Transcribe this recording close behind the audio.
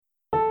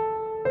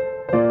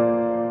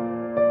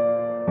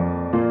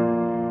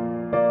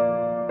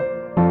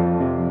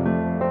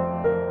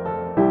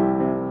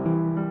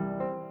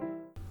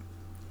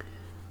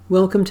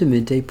Welcome to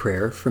Midday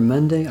Prayer for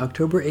Monday,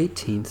 October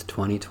 18th,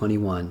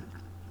 2021.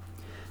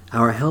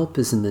 Our help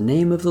is in the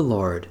name of the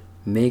Lord,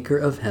 Maker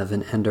of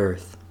heaven and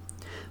earth.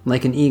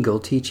 Like an eagle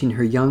teaching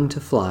her young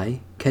to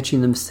fly,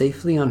 catching them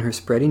safely on her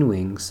spreading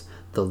wings,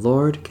 the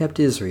Lord kept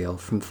Israel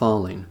from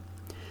falling.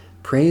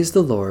 Praise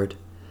the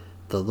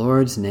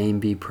Lord's name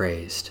be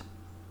praised.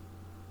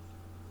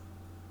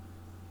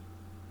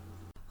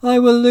 I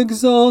will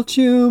exalt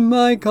you,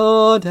 my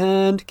God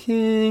and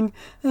King,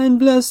 and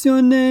bless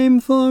your name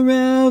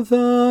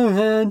forever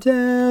and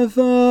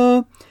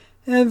ever.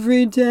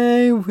 Every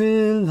day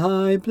will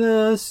I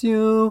bless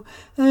you,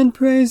 and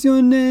praise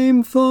your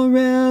name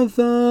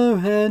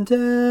forever and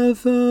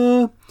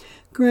ever.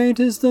 Great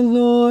is the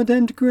Lord,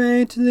 and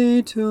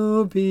greatly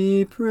to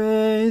be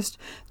praised.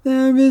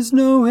 There is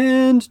no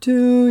end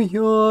to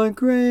your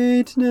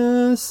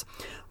greatness.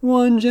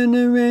 One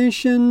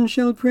generation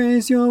shall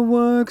praise your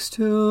works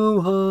to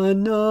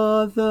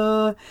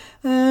another,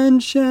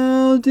 and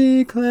shall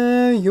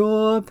declare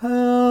your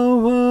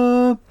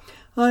power.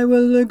 I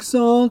will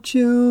exalt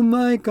you,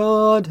 my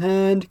God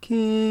and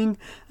King,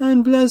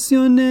 and bless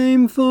your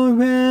name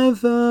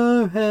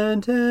forever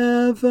and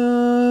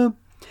ever.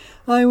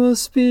 I will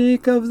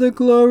speak of the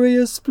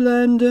glorious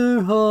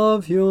splendor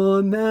of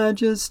your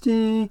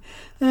majesty,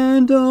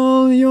 and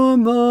all your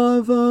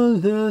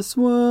marvelous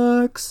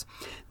works.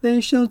 They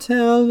shall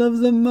tell of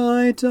the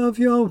might of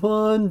your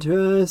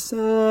wondrous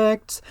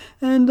acts,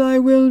 and I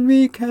will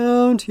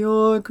recount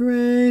your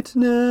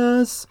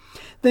greatness.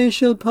 They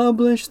shall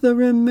publish the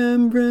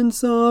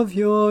remembrance of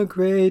your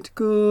great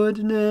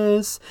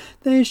goodness.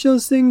 They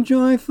shall sing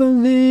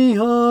joyfully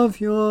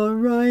of your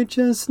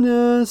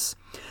righteousness.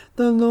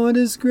 The Lord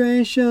is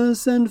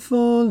gracious and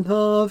full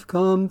of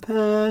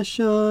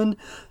compassion,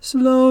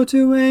 slow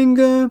to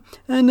anger,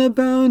 and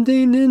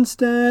abounding in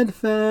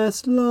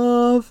steadfast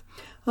love.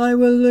 I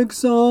will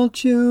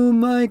exalt you,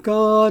 my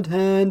God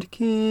and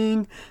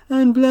King,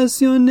 and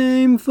bless your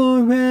name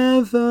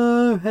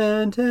forever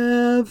and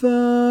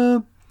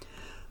ever.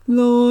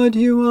 Lord,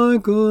 you are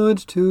good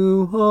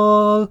to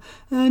all,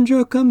 and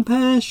your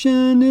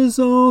compassion is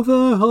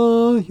over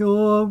all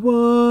your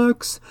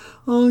works.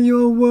 All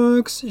your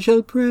works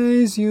shall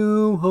praise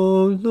you,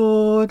 O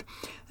Lord,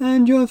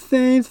 and your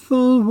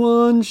faithful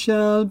ones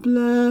shall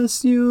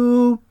bless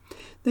you.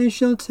 They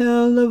shall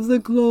tell of the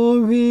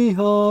glory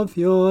of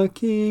your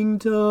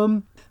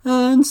kingdom,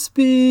 and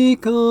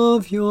speak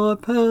of your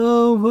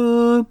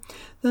power,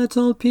 that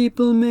all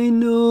people may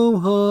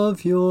know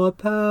of your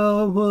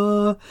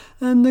power,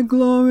 and the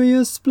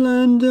glorious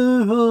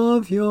splendor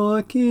of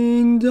your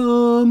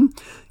kingdom.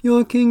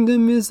 Your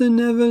kingdom is an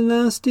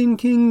everlasting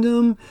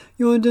kingdom.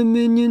 Your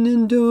dominion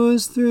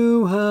endures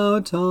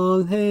throughout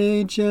all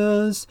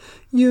ages.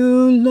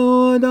 You,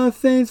 Lord, are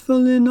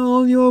faithful in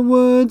all your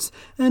words,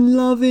 and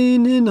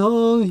loving in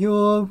all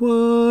your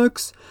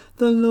works.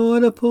 The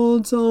Lord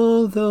upholds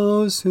all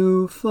those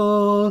who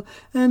fall,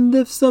 and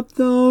lifts up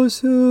those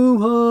who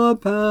are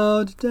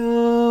bowed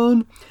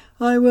down.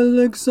 I will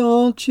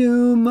exalt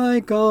you, my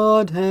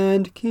God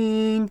and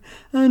King,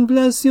 and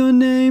bless your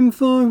name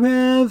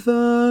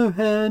forever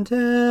and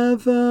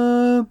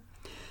ever.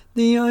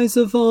 The eyes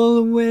of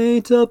all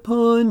wait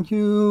upon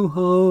you,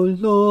 O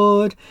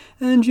Lord,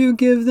 and you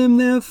give them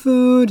their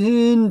food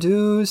in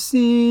due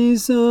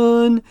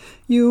season.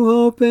 You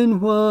open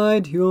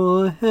wide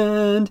your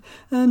hand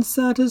and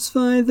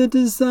satisfy the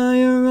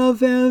desire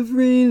of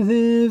every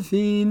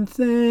living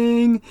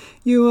thing.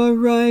 You are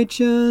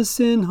righteous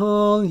in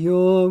all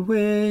your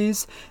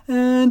ways,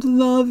 and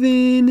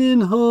loving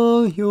in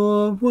all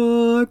your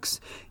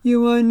works.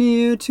 You are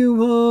near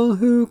to all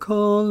who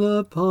call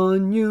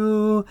upon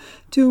you,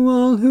 to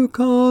all who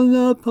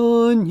call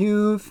upon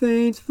you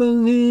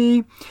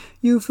faithfully.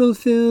 You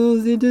fulfill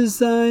the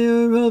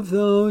desire of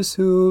those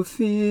who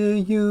fear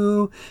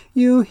you.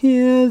 You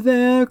hear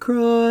their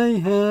cry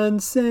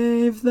and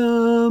save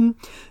them.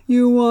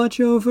 You watch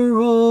over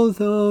all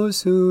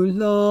those who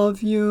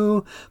love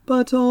you,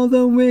 but all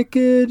the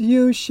wicked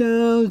you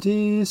shall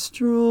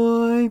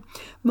destroy.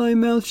 My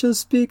mouth shall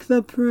speak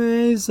the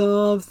praise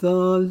of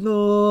the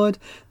Lord.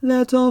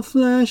 Let all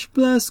flesh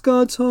bless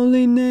God's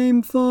holy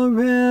name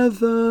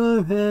forever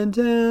and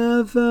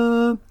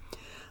ever.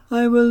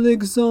 I will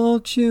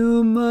exalt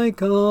you, my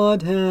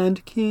God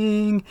and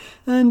King,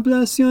 and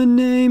bless your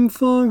name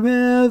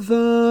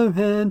forever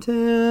and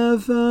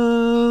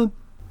ever.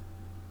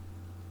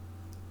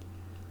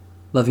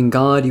 Loving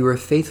God, you are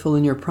faithful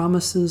in your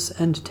promises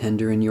and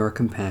tender in your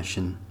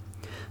compassion.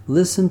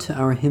 Listen to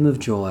our hymn of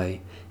joy,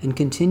 and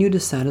continue to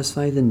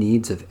satisfy the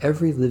needs of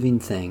every living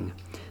thing,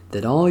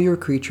 that all your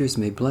creatures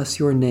may bless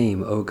your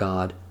name, O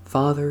God,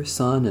 Father,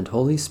 Son, and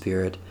Holy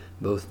Spirit,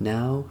 both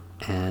now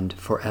and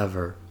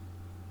forever.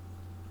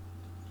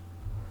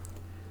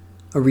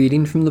 A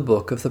reading from the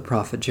book of the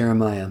prophet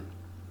Jeremiah.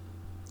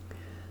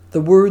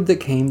 The word that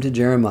came to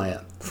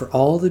Jeremiah for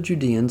all the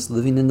Judeans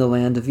living in the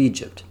land of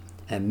Egypt,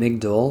 at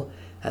Migdol,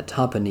 at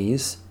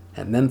Tahpanhes,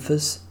 at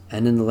Memphis,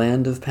 and in the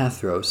land of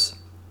Pathros.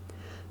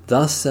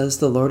 Thus says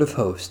the Lord of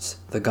hosts,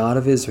 the God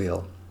of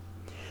Israel,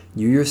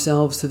 You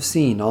yourselves have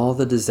seen all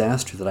the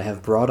disaster that I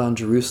have brought on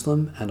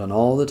Jerusalem and on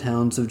all the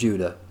towns of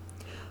Judah.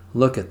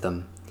 Look at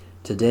them.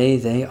 Today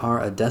they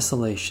are a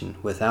desolation,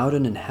 without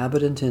an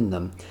inhabitant in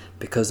them,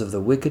 because of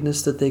the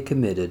wickedness that they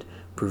committed,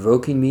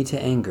 provoking me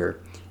to anger,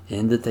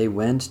 in that they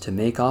went to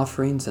make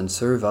offerings and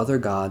serve other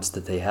gods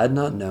that they had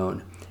not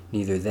known,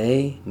 neither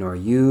they, nor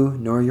you,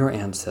 nor your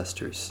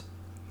ancestors.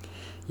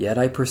 Yet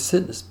I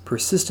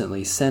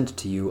persistently sent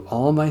to you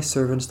all my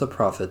servants the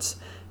prophets,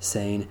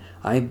 saying,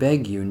 I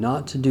beg you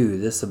not to do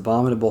this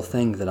abominable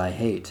thing that I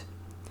hate.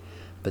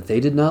 But they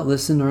did not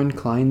listen or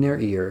incline their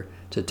ear,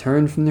 to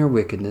turn from their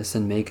wickedness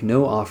and make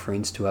no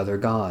offerings to other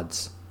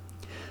gods.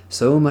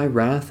 So my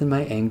wrath and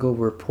my anger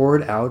were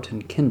poured out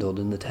and kindled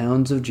in the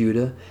towns of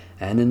Judah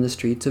and in the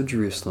streets of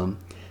Jerusalem,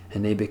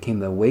 and they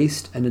became a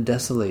waste and a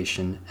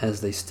desolation,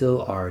 as they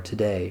still are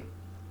today.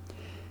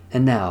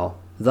 And now,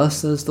 thus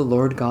says the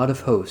Lord God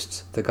of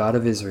hosts, the God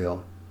of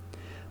Israel,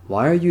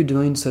 why are you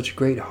doing such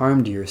great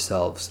harm to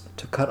yourselves,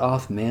 to cut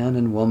off man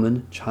and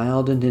woman,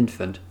 child and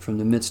infant, from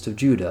the midst of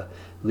Judah,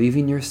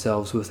 leaving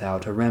yourselves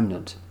without a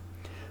remnant?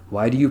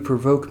 Why do you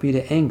provoke me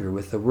to anger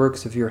with the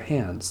works of your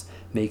hands,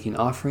 making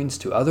offerings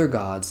to other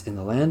gods in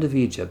the land of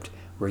Egypt,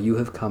 where you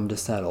have come to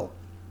settle?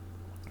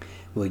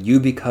 Will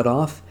you be cut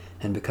off,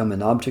 and become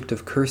an object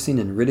of cursing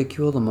and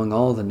ridicule among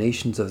all the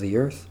nations of the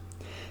earth?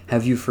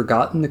 Have you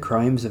forgotten the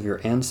crimes of your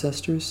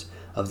ancestors,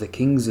 of the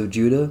kings of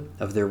Judah,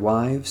 of their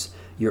wives,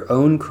 your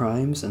own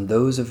crimes and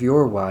those of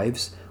your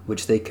wives,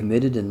 which they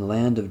committed in the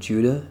land of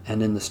Judah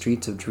and in the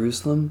streets of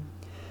Jerusalem?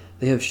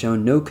 They have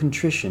shown no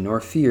contrition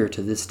or fear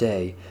to this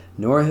day,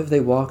 nor have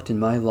they walked in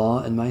my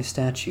law and my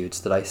statutes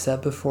that I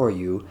set before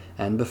you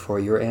and before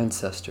your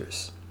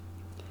ancestors.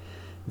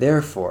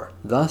 Therefore,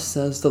 thus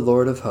says the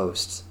Lord of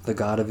hosts, the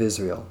God of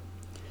Israel,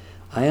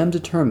 I am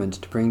determined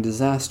to bring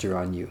disaster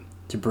on you,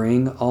 to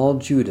bring all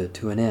Judah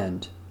to an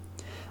end.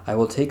 I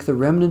will take the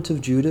remnant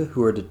of Judah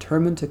who are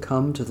determined to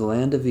come to the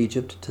land of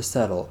Egypt to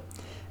settle,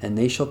 and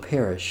they shall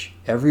perish,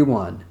 every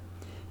one.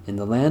 In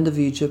the land of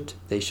Egypt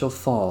they shall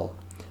fall.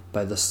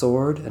 By the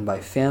sword and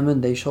by famine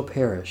they shall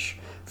perish.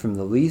 From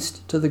the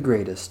least to the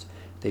greatest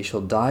they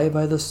shall die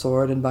by the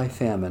sword and by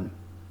famine.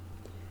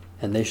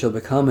 And they shall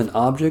become an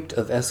object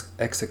of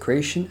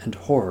execration and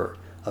horror,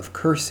 of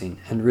cursing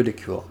and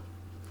ridicule.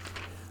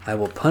 I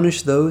will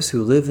punish those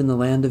who live in the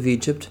land of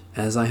Egypt,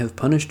 as I have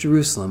punished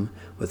Jerusalem,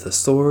 with the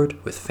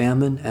sword, with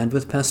famine, and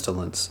with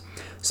pestilence,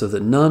 so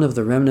that none of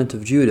the remnant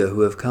of Judah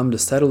who have come to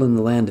settle in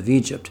the land of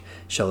Egypt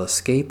shall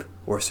escape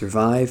or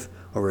survive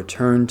or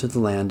return to the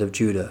land of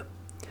Judah.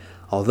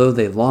 Although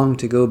they long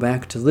to go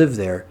back to live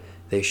there,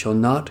 they shall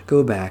not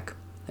go back,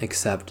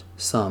 except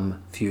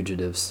some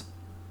fugitives.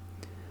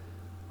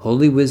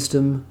 Holy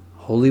wisdom,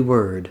 holy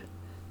word,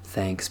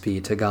 thanks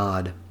be to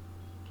God.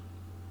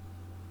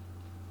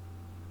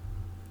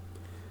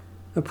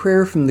 A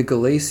prayer from the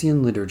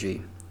Galatian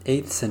Liturgy,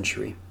 8th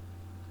century.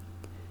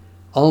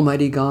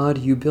 Almighty God,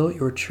 you built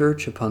your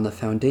church upon the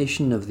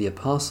foundation of the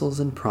apostles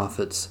and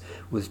prophets,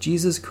 with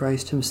Jesus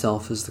Christ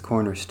himself as the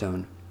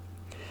cornerstone.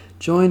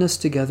 Join us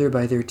together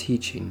by their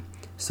teaching,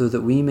 so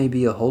that we may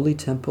be a holy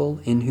temple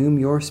in whom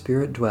your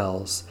Spirit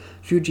dwells,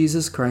 through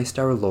Jesus Christ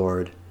our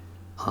Lord.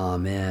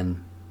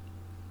 Amen.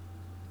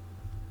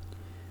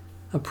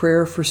 A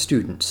prayer for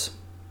students.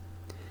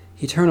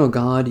 Eternal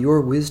God, your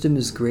wisdom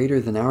is greater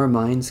than our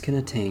minds can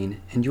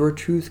attain, and your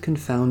truth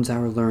confounds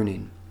our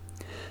learning.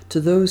 To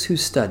those who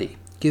study,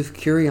 give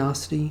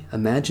curiosity,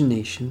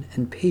 imagination,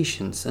 and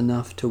patience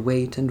enough to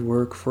wait and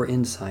work for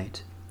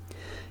insight.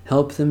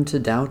 Help them to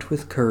doubt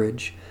with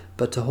courage,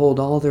 but to hold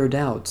all their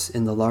doubts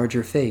in the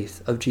larger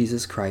faith of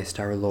Jesus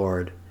Christ our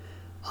Lord.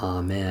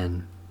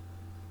 Amen.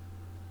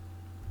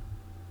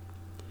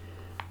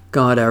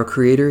 God, our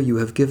Creator, you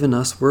have given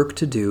us work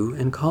to do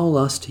and call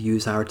us to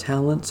use our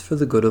talents for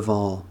the good of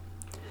all.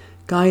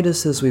 Guide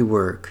us as we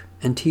work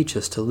and teach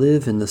us to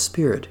live in the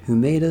Spirit who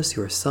made us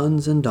your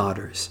sons and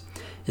daughters,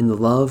 in the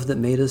love that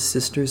made us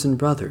sisters and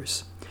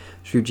brothers.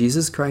 Through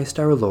Jesus Christ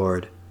our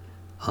Lord.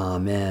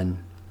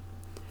 Amen.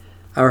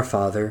 Our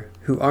Father,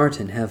 who art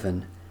in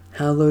heaven,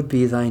 hallowed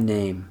be thy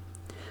name.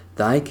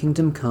 Thy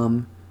kingdom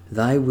come,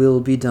 thy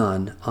will be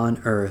done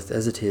on earth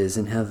as it is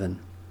in heaven.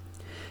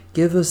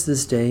 Give us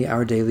this day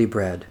our daily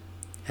bread,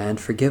 and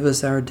forgive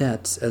us our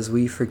debts as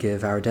we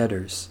forgive our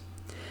debtors.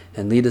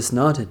 And lead us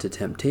not into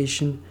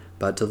temptation,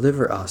 but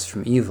deliver us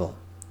from evil.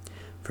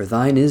 For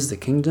thine is the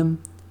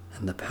kingdom,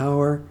 and the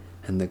power,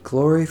 and the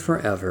glory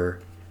forever.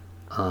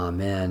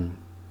 Amen.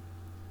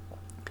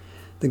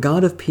 The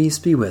God of peace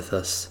be with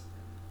us.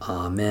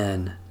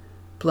 Amen.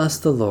 Bless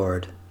the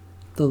Lord.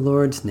 The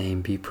Lord's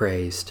name be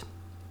praised.